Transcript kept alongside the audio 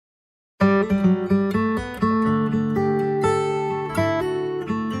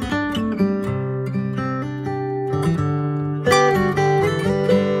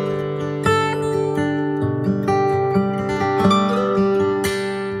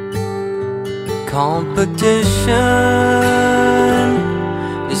Competition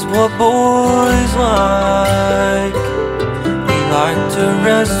is what boys like. We like to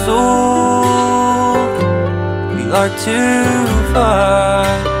wrestle, we like to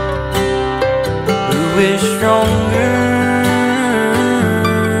fight. Who is stronger?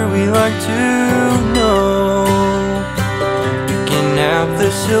 We like to know. You can have the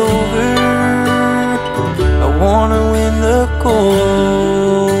silver, I wanna win the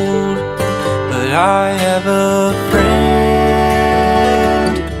gold. But I have a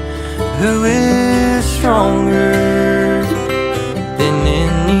friend who is stronger than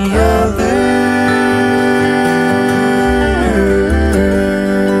any other,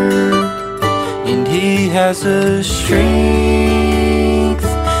 and he has the strength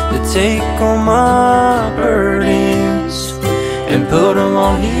to take all my burdens and put them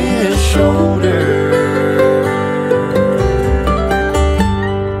on his shoulder.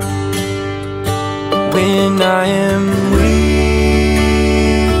 When I am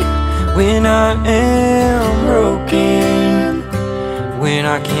weak, when I am broken, when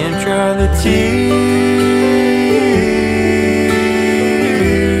I can't dry the tears,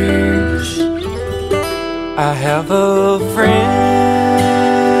 I have a friend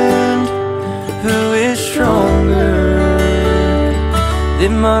who is stronger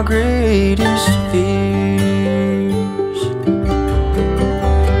than my greatest fears.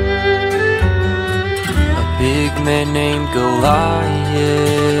 A big man named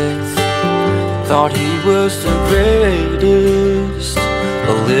Goliath thought he was the greatest.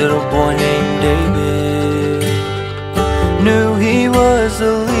 A little boy named David knew he was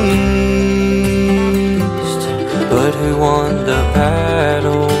the least. But who won the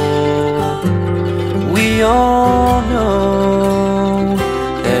battle? We all know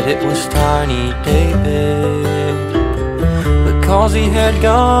that it was tiny David, because he had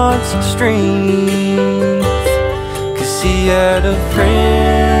God's strength, 'cause he had a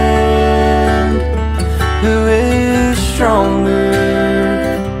friend who is stronger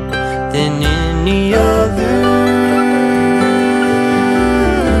than any other.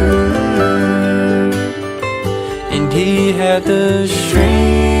 And he had the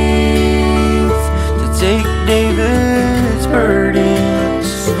strength to take David's burdens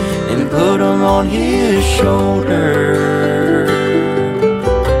and put them on his shoulder.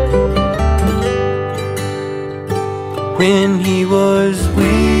 When he was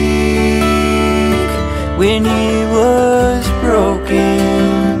weak, when he was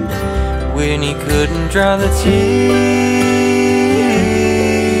broken, when he couldn't dry the tears,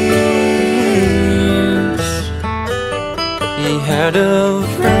 he had a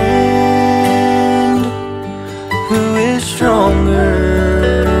friend who is stronger,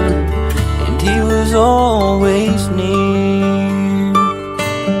 and he was always near.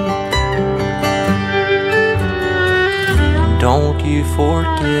 Don't you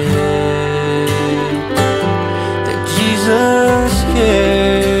forget that Jesus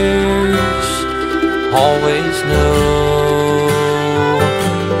cares. Always know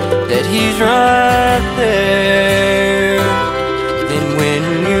that he's right there. Then when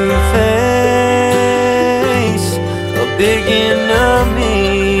you face a big enemy,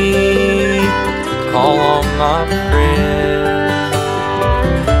 call on my friend,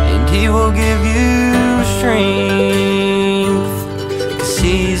 and he will give you strength, 'cause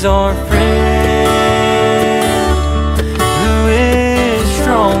he's our friend who is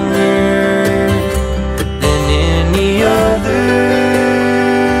stronger than any other.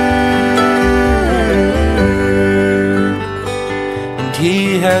 And he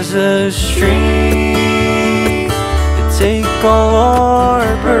has the strength to take all our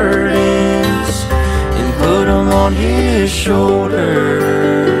burdens and put them on his shoulder.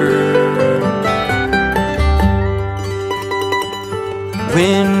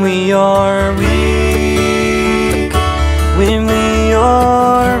 When we are weak, when we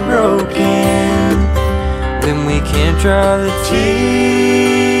are broken, when we can't dry the tears,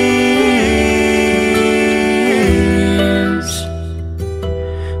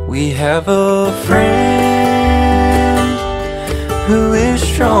 we have a friend who is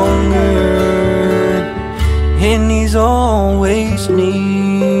stronger, and he's always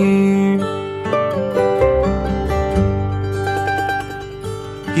near.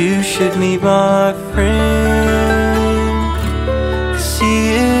 You should meet my friend, 'cause he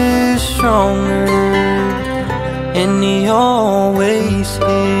is stronger, and he always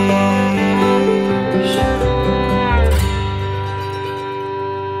is.